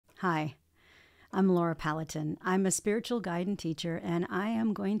Hi, I'm Laura Pallatin. I'm a spiritual guide and teacher, and I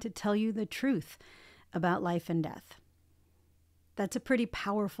am going to tell you the truth about life and death. That's a pretty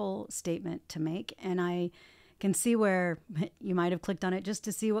powerful statement to make, and I can see where you might have clicked on it just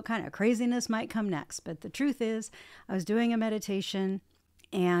to see what kind of craziness might come next. But the truth is, I was doing a meditation,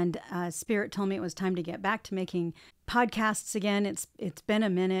 and Spirit told me it was time to get back to making podcasts again. It's been a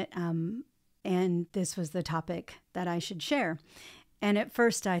minute, and this was the topic that I should share. And at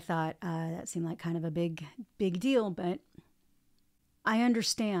first I thought that seemed like kind of a big deal, but I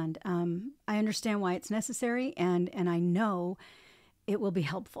understand. I understand why it's necessary, and I know it will be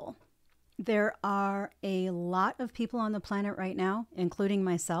helpful. There are a lot of people on the planet right now, including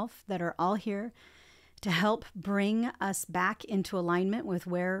myself, that are all here to help bring us back into alignment with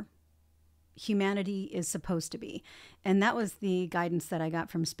where humanity is supposed to be. And that was the guidance that I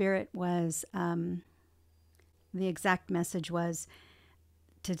got from Spirit. Was the exact message was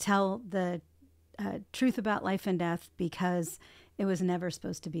to tell the truth about life and death, because it was never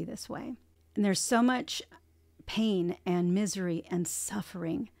supposed to be this way. And there's so much pain and misery and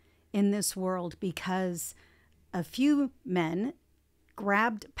suffering in this world because a few men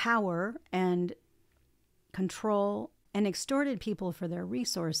grabbed power and control and extorted people for their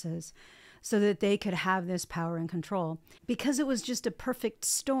resources so that they could have this power and control, because it was just a perfect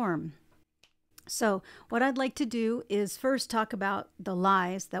storm. So what I'd like to do is first talk about the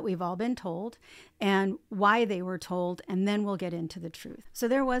lies that we've all been told and why they were told, and then we'll get into the truth. So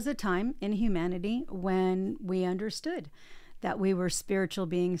there was a time in humanity when we understood that we were spiritual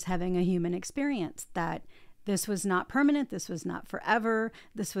beings having a human experience, that this was not permanent, this was not forever,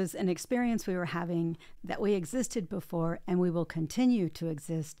 this was an experience we were having, that we existed before and we will continue to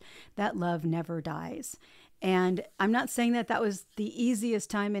exist, that love never dies. And I'm not saying that that was the easiest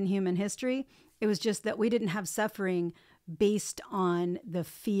time in human history. It was just that we didn't have suffering based on the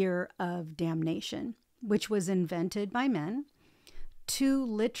fear of damnation, which was invented by men to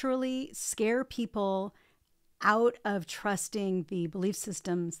literally scare people out of trusting the belief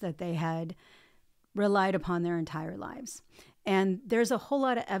systems that they had relied upon their entire lives. And there's a whole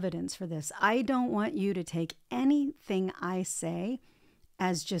lot of evidence for this. I don't want you to take anything I say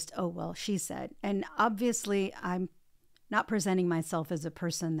as just, oh, well, she said. And obviously, I'm not presenting myself as a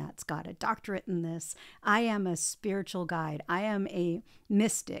person that's got a doctorate in this. I am a spiritual guide. I am a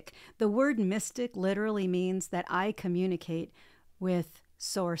mystic. The word mystic literally means that I communicate with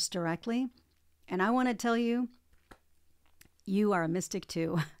Source directly. And I want to tell you, you are a mystic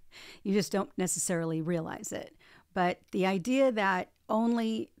too. You just don't necessarily realize it. But the idea that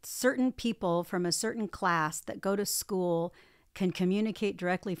only certain people from a certain class that go to school can communicate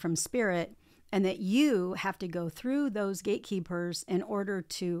directly from Spirit, and that you have to go through those gatekeepers in order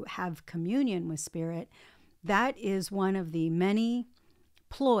to have communion with Spirit, that is one of the many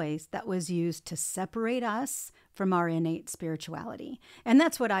ploys that was used to separate us from our innate spirituality. And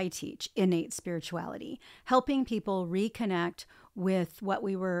that's what I teach, innate spirituality, helping people reconnect with what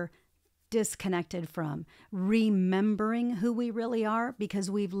we were disconnected from, remembering who we really are,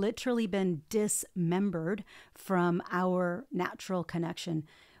 because we've literally been dismembered from our natural connection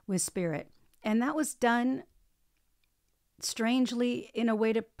with Spirit. And that was done strangely in a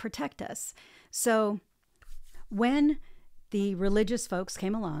way to protect us. So when the religious folks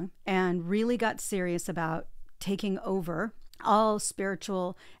came along and really got serious about taking over all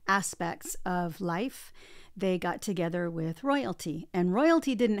spiritual aspects of life, they got together with royalty. And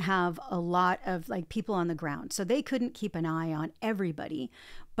royalty didn't have a lot of people on the ground, so they couldn't keep an eye on everybody.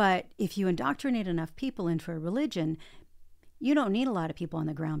 But if you indoctrinate enough people into a religion, you don't need a lot of people on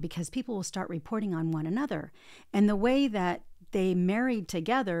the ground, because people will start reporting on one another. And the way that they married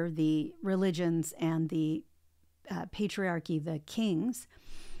together, the religions and the patriarchy, the kings,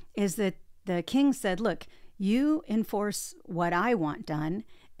 is that the king said, look, you enforce what I want done,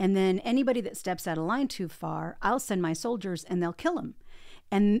 and then anybody that steps out of line too far, I'll send my soldiers and they'll kill him.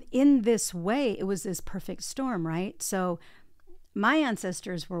 And in this way, it was this perfect storm, right? So my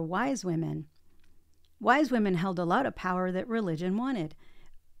ancestors were wise women. Wise women held a lot of power that religion wanted.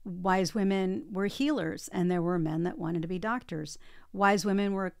 Wise women were healers, and there were men that wanted to be doctors. Wise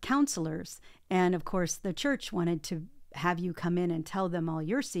women were counselors. And of course, the church wanted to have you come in and tell them all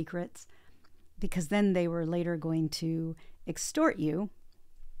your secrets, because then they were later going to extort you.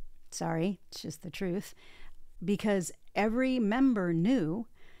 Sorry, it's just the truth. Because every member knew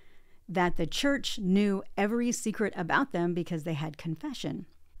that the church knew every secret about them because they had confession.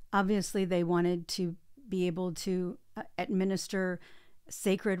 Obviously, they wanted to be able to administer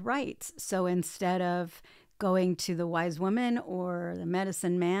sacred rites. So instead of going to the wise woman or the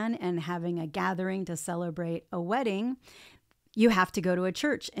medicine man and having a gathering to celebrate a wedding, You have to go to a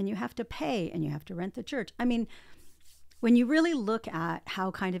church and you have to pay and you have to rent the church. I mean, when you really look at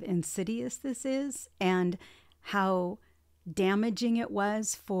how kind of insidious this is and how damaging it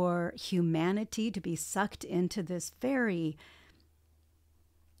was for humanity to be sucked into this very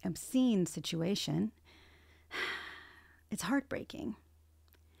obscene situation, it's heartbreaking.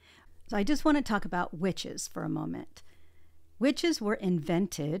 So I just want to talk about witches for a moment. Witches were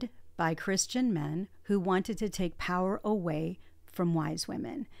invented by Christian men who wanted to take power away from wise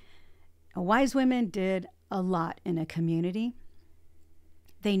women. Wise women did a lot in a community.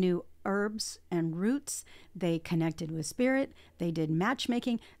 They knew herbs and roots. They connected with spirit. They did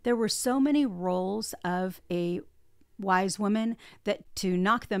matchmaking. There were so many roles of a wise woman that to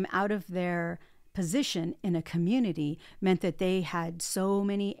knock them out of their position in a community meant that they had so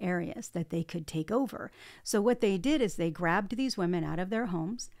many areas that they could take over. So what they did is they grabbed these women out of their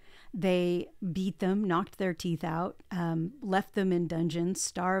homes. They beat them, knocked their teeth out, left them in dungeons,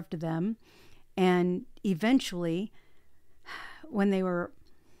 starved them, and eventually, when they were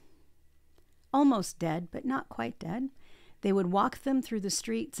almost dead, but not quite dead, they would walk them through the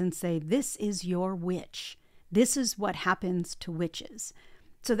streets and say, "This is your witch. This is what happens to witches."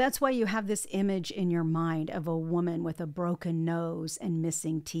 So that's why you have this image in your mind of a woman with a broken nose and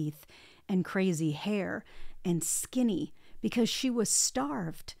missing teeth and crazy hair and skinny, because she was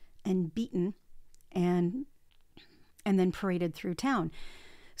starved and beaten and then paraded through town.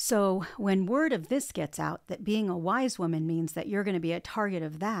 So when word of this gets out, that being a wise woman means that you're going to be a target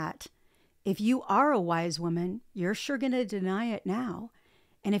of that, if you are a wise woman, you're sure going to deny it now.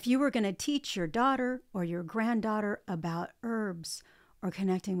 And if you were going to teach your daughter or your granddaughter about herbs or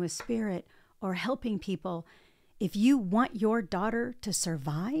connecting with spirit or helping people, if you want your daughter to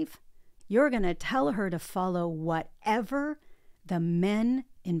survive, you're going to tell her to follow whatever the men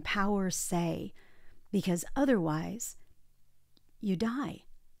in power say, because otherwise you die.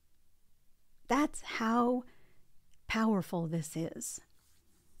 That's how powerful this is.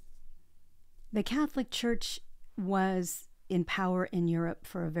 The Catholic Church was in power in Europe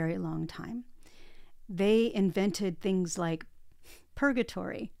for a very long time. They invented things like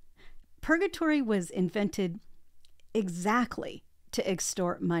purgatory. Purgatory was invented exactly to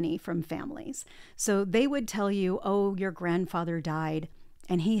extort money from families. So they would tell you, "Oh, your grandfather died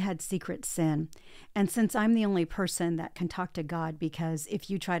and he had secret sin. And since I'm the only person that can talk to God, because if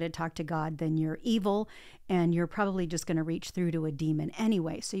you try to talk to God, then you're evil and you're probably just going to reach through to a demon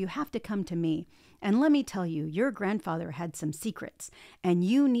anyway. So you have to come to me. And let me tell you, your grandfather had some secrets and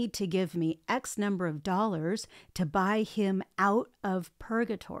you need to give me X number of dollars to buy him out of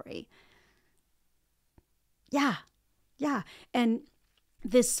purgatory." Yeah. And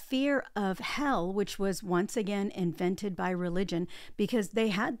this fear of hell, which was once again invented by religion, because they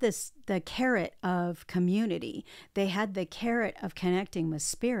had the carrot of community. They had the carrot of connecting with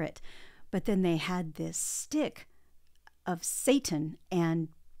spirit, but then they had this stick of Satan and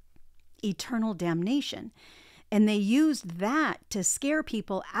eternal damnation. And they used that to scare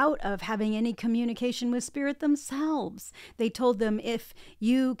people out of having any communication with spirit themselves. They told them, if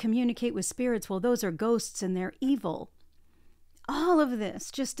you communicate with spirits, well, those are ghosts and they're evil. All of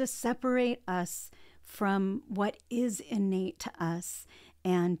this just to separate us from what is innate to us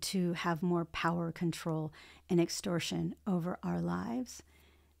and to have more power, control, and extortion over our lives.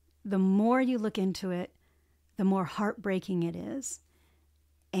 The more you look into it, the more heartbreaking it is.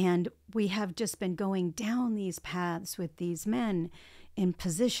 And we have just been going down these paths with these men in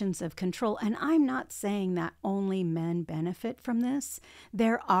positions of control. And I'm not saying that only men benefit from this.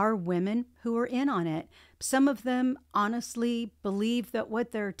 There are women who are in on it. Some of them honestly believe that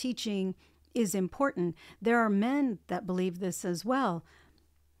what they're teaching is important. There are men that believe this as well.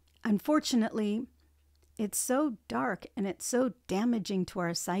 Unfortunately, it's so dark and it's so damaging to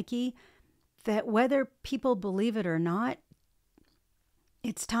our psyche that whether people believe it or not,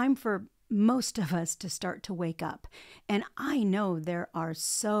 it's time for most of us to start to wake up. And I know there are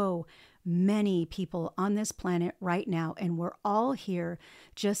so many people on this planet right now, and we're all here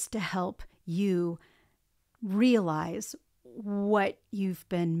just to help you realize what you've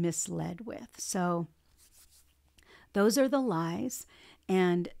been misled with. So those are the lies,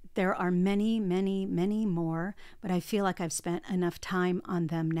 and there are many, many, many more, but I feel like I've spent enough time on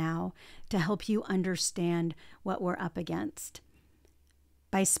them now to help you understand what we're up against.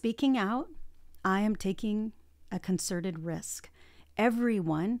 By speaking out, I am taking a concerted risk.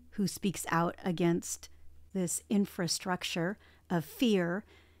 Everyone who speaks out against this infrastructure of fear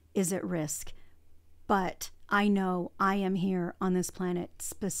is at risk. But I know I am here on this planet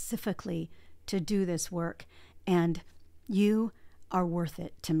specifically to do this work, and you are worth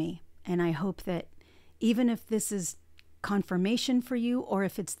it to me. And I hope that even if this is confirmation for you, or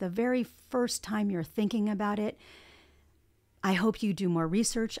if it's the very first time you're thinking about it, I hope you do more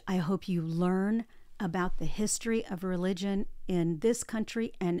research. I hope you learn about the history of religion in this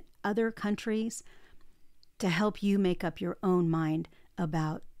country and other countries to help you make up your own mind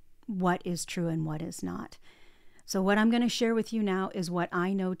about what is true and what is not. So what I'm going to share with you now is what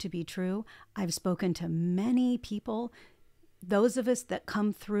I know to be true. I've spoken to many people, those of us that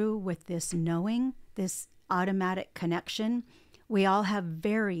come through with this knowing, this automatic connection. We all have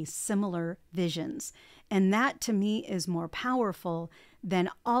very similar visions. And that to me is more powerful than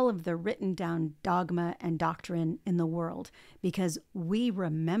all of the written down dogma and doctrine in the world, because we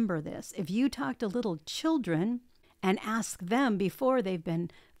remember this. If you talk to little children and ask them before they've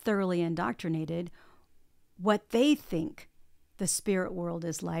been thoroughly indoctrinated what they think the spirit world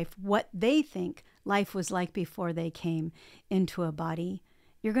is like, what they think life was like before they came into a body,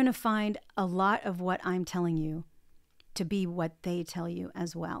 you're going to find a lot of what I'm telling you to be what they tell you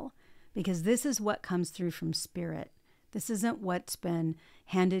as well, because this is what comes through from spirit. This isn't what's been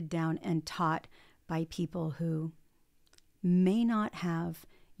handed down and taught by people who may not have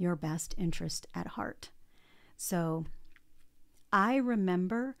your best interest at heart. So I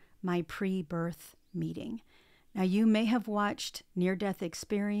remember my pre-birth meeting. Now, you may have watched near-death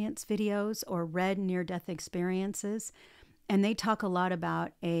experience videos or read near-death experiences, and they talk a lot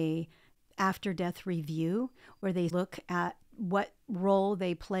about a after-death review where they look at what role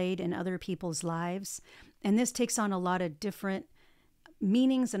they played in other people's lives. And this takes on a lot of different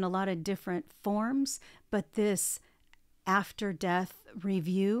meanings and a lot of different forms, but this after-death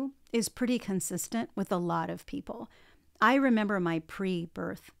review is pretty consistent with a lot of people. I remember my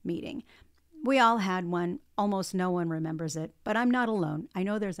pre-birth meeting. We all had one. Almost no one remembers it, but I'm not alone. I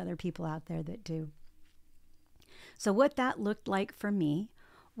know there's other people out there that do. So what that looked like for me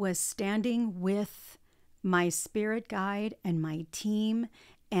was standing with my spirit guide and my team,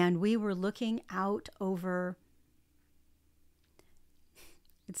 and we were looking out over...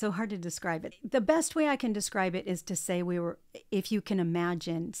 It's so hard to describe it. The best way I can describe it is to say we were, if you can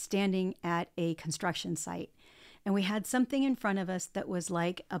imagine, standing at a construction site, and we had something in front of us that was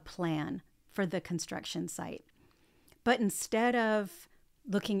like a plan for the construction site. But instead of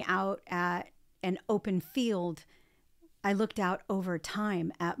looking out at an open field, I looked out over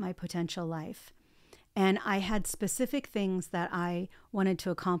time at my potential life. And I had specific things that I wanted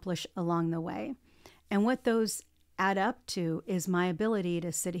to accomplish along the way. And what those add up to is my ability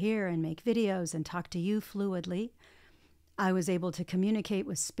to sit here and make videos and talk to you fluidly. I was able to communicate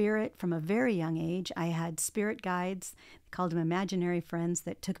with spirit from a very young age. I had spirit guides, called them imaginary friends,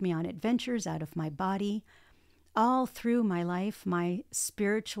 that took me on adventures out of my body. All through my life, my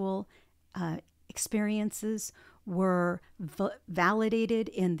spiritual experiences were validated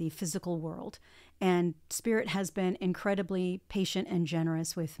in the physical world. And spirit has been incredibly patient and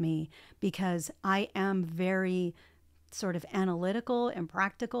generous with me because I am very sort of analytical and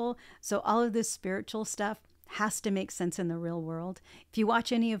practical. So all of this spiritual stuff has to make sense in the real world. If you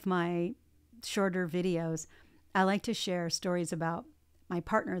watch any of my shorter videos, I like to share stories about my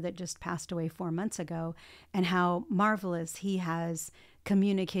partner that just passed away 4 months ago and how marvelous he has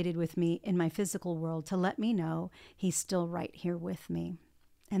communicated with me in my physical world to let me know he's still right here with me.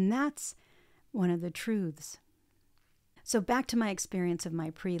 And that's one of the truths. So back to my experience of my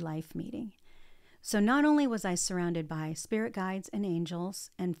pre-life meeting. So not only was I surrounded by spirit guides and angels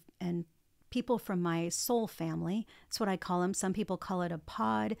and people from my soul family. That's what I call them. Some people call it a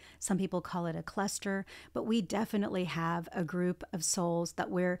pod. Some people call it a cluster. But we definitely have a group of souls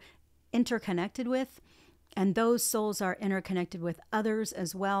that we're interconnected with. And those souls are interconnected with others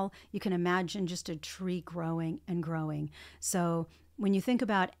as well. You can imagine just a tree growing and growing. So when you think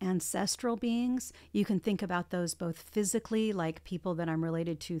about ancestral beings, you can think about those both physically, like people that I'm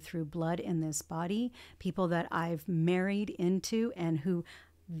related to through blood in this body, people that I've married into and who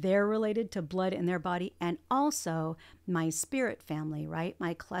they're related to blood in their body, and also my spirit family, right?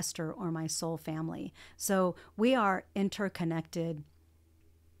 My cluster or my soul family. So we are interconnected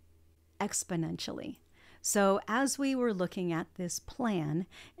exponentially. So as we were looking at this plan,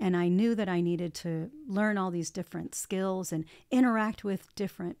 and I knew that I needed to learn all these different skills and interact with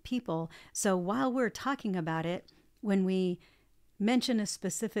different people. So while we're talking about it, when we mention a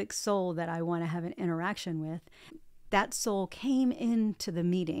specific soul that I want to have an interaction with, that soul came into the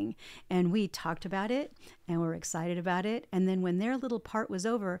meeting and we talked about it and we're excited about it. And then when their little part was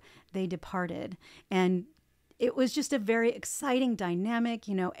over, they departed. And it was just a very exciting dynamic.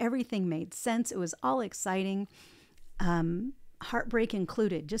 You know, everything made sense. It was all exciting. Heartbreak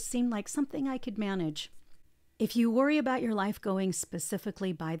included. Just seemed like something I could manage. If you worry about your life going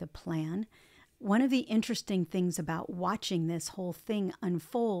specifically by the plan, one of the interesting things about watching this whole thing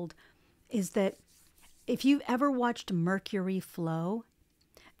unfold is that if you've ever watched Mercury flow,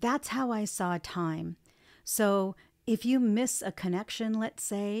 that's how I saw time. So if you miss a connection, let's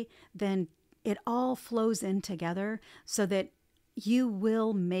say, then it all flows in together so that you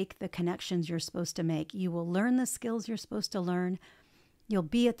will make the connections you're supposed to make. You will learn the skills you're supposed to learn. You'll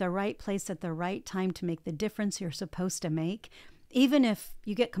be at the right place at the right time to make the difference you're supposed to make. Even if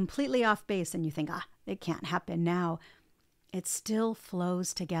you get completely off base and you think, it can't happen now, it still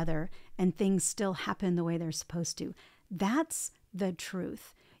flows together and things still happen the way they're supposed to. That's the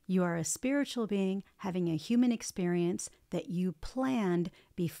truth. You are a spiritual being having a human experience that you planned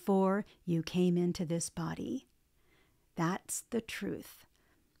before you came into this body. That's the truth.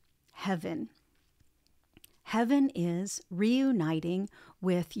 Heaven. Heaven is reuniting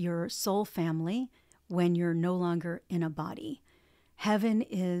with your soul family when you're no longer in a body. Heaven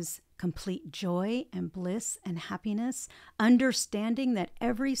is complete joy and bliss and happiness, understanding that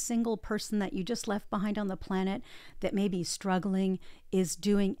every single person that you just left behind on the planet that may be struggling is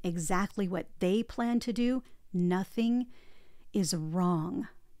doing exactly what they plan to do. Nothing is wrong.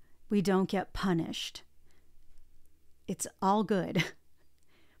 We don't get punished. It's all good.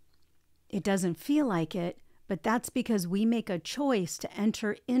 It doesn't feel like it, but that's because we make a choice to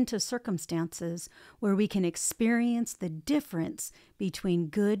enter into circumstances where we can experience the difference between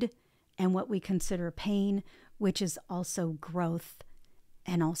good and what we consider pain, which is also growth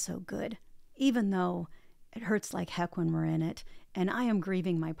and also good, even though it hurts like heck when we're in it. And I am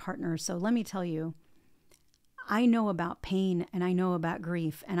grieving my partner. So let me tell you, I know about pain and I know about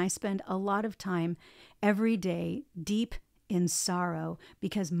grief, and I spend a lot of time every day deep in sorrow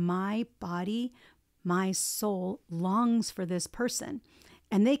because my body, my soul longs for this person.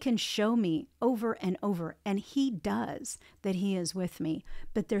 And they can show me over and over, and he does, that he is with me.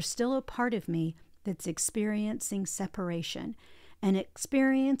 But there's still a part of me that's experiencing separation. And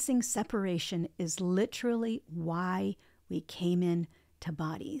experiencing separation is literally why we came into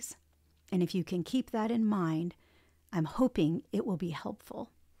bodies. And if you can keep that in mind, I'm hoping it will be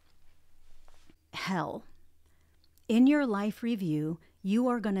helpful. Hell. In your life review, you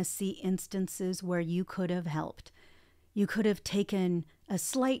are going to see instances where you could have helped. You could have taken a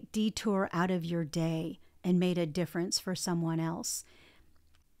slight detour out of your day and made a difference for someone else.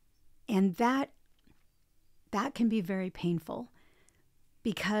 And that can be very painful,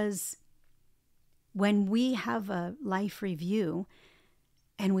 because when we have a life review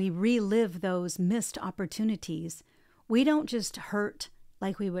and we relive those missed opportunities, we don't just hurt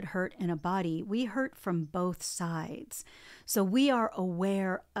like we would hurt in a body. We hurt from both sides. So we are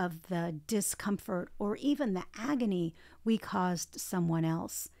aware of the discomfort or even the agony we caused someone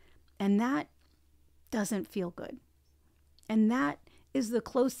else. And that doesn't feel good. And that is the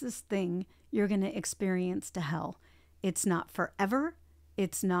closest thing you're going to experience to hell. It's not forever.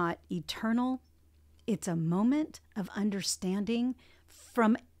 It's not eternal. It's a moment of understanding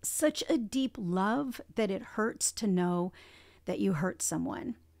from such a deep love that it hurts to know that you hurt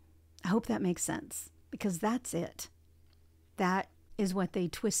someone. I hope that makes sense, because that's it. That is what they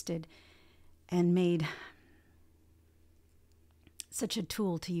twisted and made such a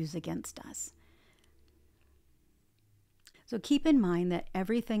tool to use against us. So keep in mind that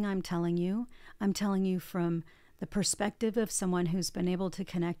everything I'm telling you from the perspective of someone who's been able to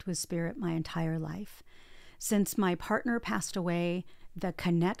connect with spirit my entire life. Since my partner passed away, the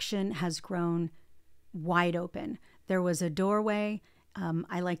connection has grown wide open. There was a doorway.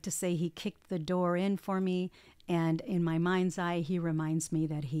 I like to say he kicked the door in for me, and in my mind's eye, he reminds me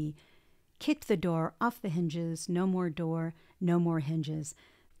that he kicked the door off the hinges. No more door, no more hinges.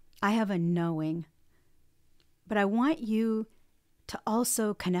 I have a knowing, but I want you to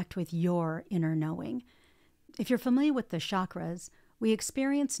also connect with your inner knowing. If you're familiar with the chakras, we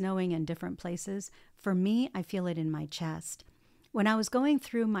experience knowing in different places. For me, I feel it in my chest. When I was going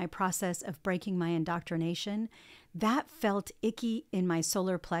through my process of breaking my indoctrination, that felt icky in my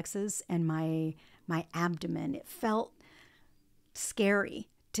solar plexus and my abdomen. It felt scary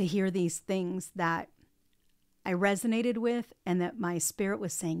to hear these things that I resonated with and that my spirit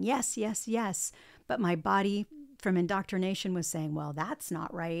was saying, yes, yes, yes. But my body from indoctrination was saying, well, that's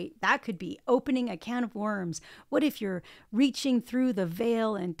not right. That could be opening a can of worms. What if you're reaching through the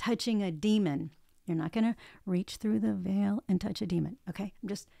veil and touching a demon? You're not going to reach through the veil and touch a demon, okay? I'm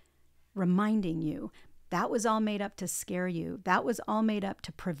just reminding you. That was all made up to scare you. That was all made up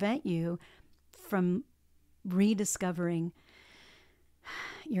to prevent you from rediscovering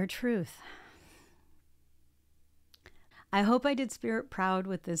your truth. I hope I did Spirit proud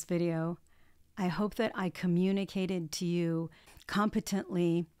with this video. I hope that I communicated to you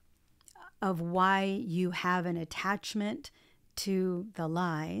competently of why you have an attachment to the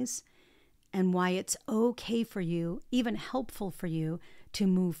lies and why it's okay for you, even helpful for you, to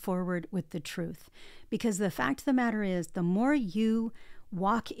move forward with the truth. Because the fact of the matter is, the more you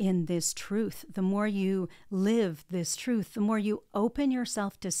walk in this truth, the more you live this truth, the more you open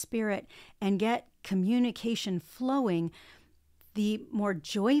yourself to spirit and get communication flowing, the more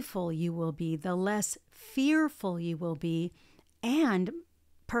joyful you will be, the less fearful you will be, and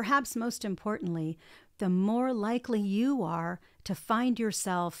perhaps most importantly, the more likely you are to find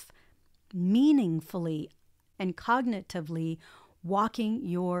yourself meaningfully and cognitively walking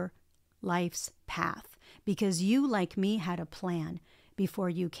your life's path, because you, like me, had a plan before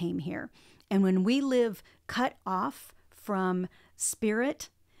you came here. And when we live cut off from spirit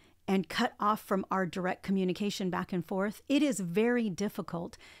and cut off from our direct communication back and forth, it is very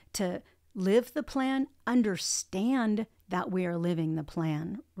difficult to live the plan, understand that we are living the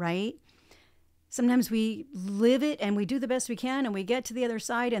plan, right? Sometimes we live it and we do the best we can and we get to the other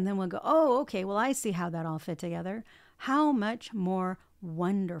side and then we'll go, oh, okay, well, I see how that all fit together. How much more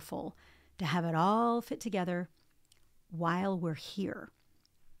wonderful to have it all fit together while we're here.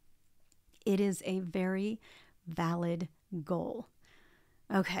 It is a very valid goal.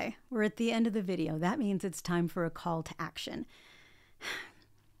 Okay, we're at the end of the video. That means it's time for a call to action.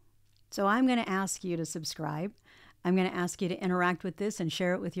 So I'm going to ask you to subscribe. I'm going to ask you to interact with this and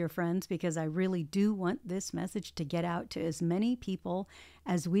share it with your friends, because I really do want this message to get out to as many people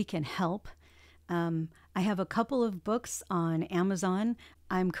as we can help. I have a couple of books on Amazon.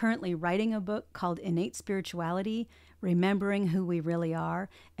 I'm currently writing a book called Innate Spirituality, Remembering Who We Really Are.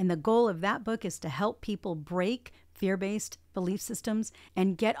 And the goal of that book is to help people break fear-based belief systems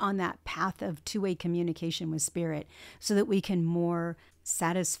and get on that path of two-way communication with spirit so that we can more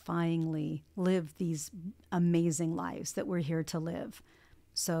satisfyingly live these amazing lives that we're here to live.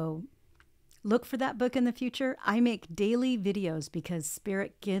 So look for that book in the future. I make daily videos because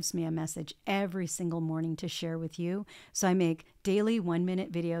Spirit gives me a message every single morning to share with you. So I make daily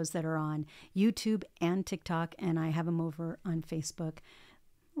 1-minute videos that are on YouTube and TikTok, and I have them over on Facebook.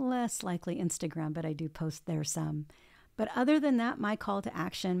 Less likely Instagram, but I do post there some. But other than that, my call to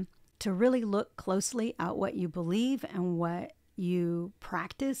action, to really look closely at what you believe and what you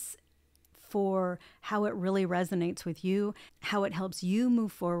practice for how it really resonates with you, how it helps you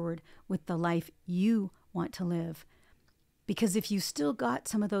move forward with the life you want to live. Because if you still got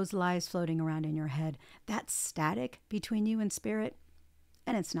some of those lies floating around in your head, that's static between you and spirit,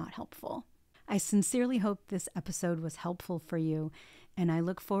 and it's not helpful. I sincerely hope this episode was helpful for you, and I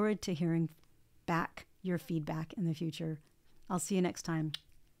look forward to hearing back your feedback in the future. I'll see you next time.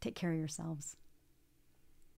 Take care of yourselves.